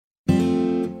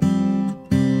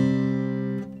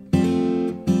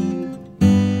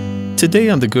Today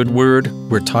on The Good Word,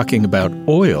 we're talking about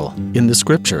oil in the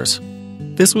Scriptures.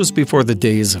 This was before the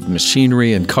days of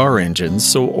machinery and car engines,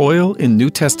 so oil in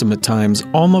New Testament times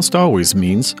almost always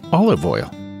means olive oil.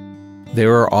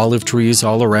 There are olive trees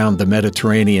all around the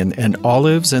Mediterranean, and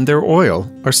olives and their oil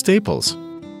are staples.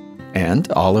 And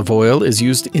olive oil is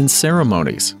used in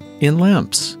ceremonies, in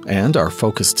lamps, and our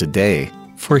focus today,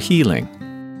 for healing.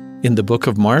 In the book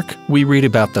of Mark, we read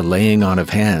about the laying on of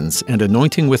hands and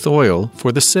anointing with oil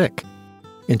for the sick.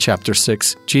 In chapter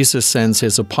 6, Jesus sends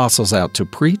his apostles out to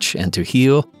preach and to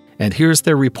heal, and here's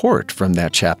their report from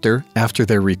that chapter after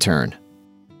their return.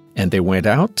 And they went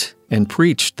out and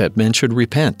preached that men should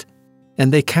repent.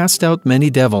 And they cast out many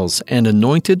devils and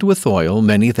anointed with oil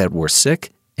many that were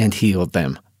sick and healed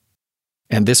them.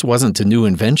 And this wasn't a new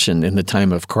invention in the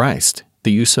time of Christ.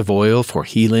 The use of oil for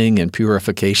healing and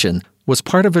purification was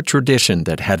part of a tradition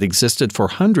that had existed for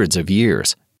hundreds of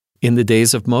years. In the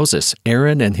days of Moses,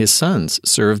 Aaron and his sons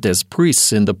served as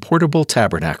priests in the portable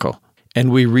tabernacle.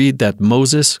 And we read that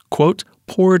Moses, quote,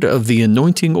 poured of the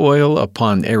anointing oil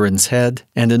upon Aaron's head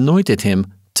and anointed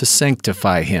him to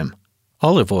sanctify him.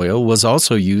 Olive oil was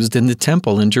also used in the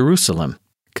temple in Jerusalem.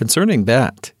 Concerning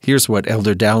that, here's what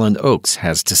Elder Dallin Oakes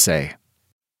has to say.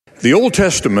 The Old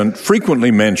Testament frequently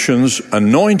mentions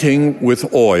anointing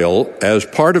with oil as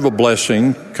part of a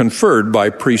blessing conferred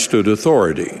by priesthood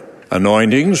authority.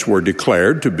 Anointings were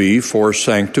declared to be for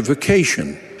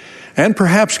sanctification, and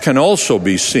perhaps can also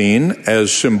be seen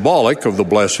as symbolic of the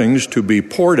blessings to be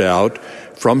poured out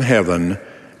from heaven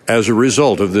as a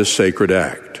result of this sacred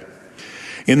act.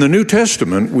 In the New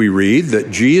Testament, we read that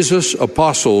Jesus'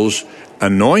 apostles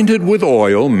anointed with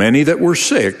oil many that were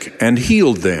sick and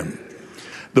healed them.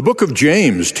 The book of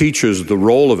James teaches the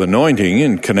role of anointing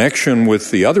in connection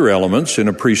with the other elements in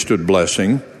a priesthood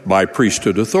blessing by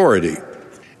priesthood authority.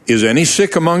 Is any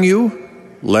sick among you?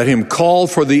 Let him call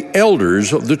for the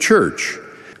elders of the church,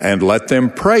 and let them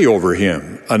pray over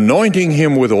him, anointing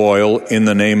him with oil in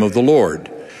the name of the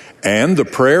Lord. And the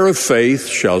prayer of faith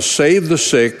shall save the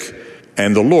sick,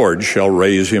 and the Lord shall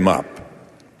raise him up.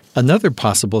 Another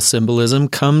possible symbolism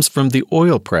comes from the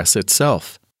oil press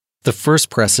itself. The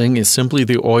first pressing is simply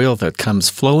the oil that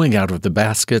comes flowing out of the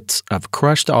baskets of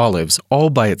crushed olives all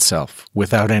by itself,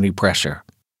 without any pressure.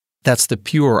 That's the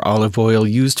pure olive oil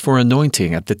used for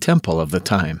anointing at the temple of the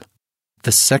time.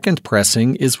 The second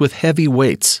pressing is with heavy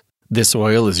weights. This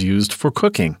oil is used for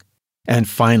cooking. And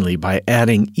finally, by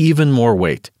adding even more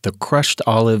weight, the crushed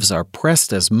olives are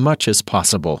pressed as much as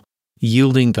possible,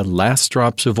 yielding the last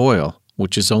drops of oil,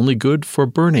 which is only good for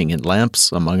burning in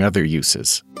lamps, among other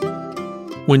uses.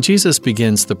 When Jesus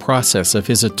begins the process of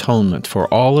his atonement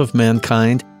for all of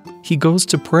mankind, he goes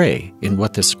to pray in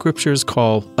what the Scriptures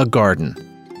call a garden,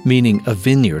 meaning a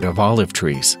vineyard of olive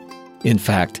trees. In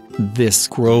fact, this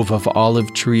grove of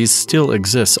olive trees still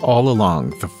exists all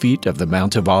along the feet of the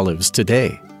Mount of Olives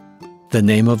today. The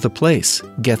name of the place,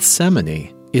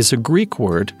 Gethsemane, is a Greek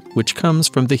word which comes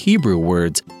from the Hebrew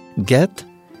words get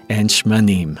and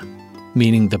shmanim,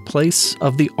 meaning the place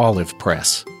of the olive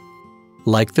press.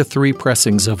 Like the three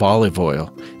pressings of olive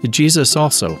oil, Jesus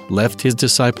also left his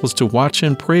disciples to watch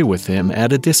and pray with him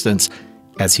at a distance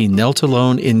as he knelt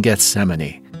alone in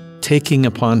Gethsemane, taking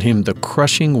upon him the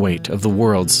crushing weight of the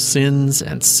world's sins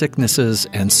and sicknesses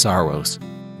and sorrows.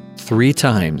 3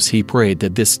 times he prayed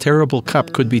that this terrible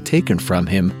cup could be taken from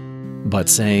him, but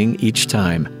saying each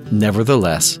time,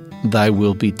 "Nevertheless, thy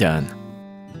will be done."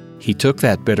 He took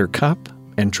that bitter cup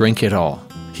and drank it all.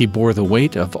 He bore the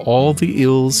weight of all the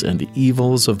ills and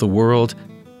evils of the world,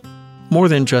 more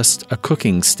than just a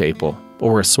cooking staple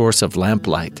or a source of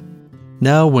lamplight.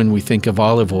 Now when we think of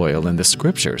olive oil in the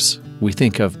Scriptures, we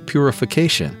think of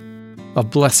purification,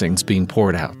 of blessings being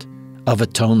poured out, of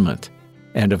atonement,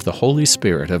 and of the Holy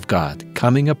Spirit of God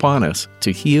coming upon us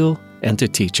to heal and to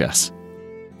teach us.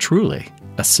 Truly,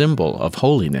 a symbol of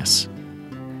holiness.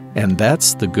 And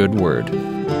that's the good word.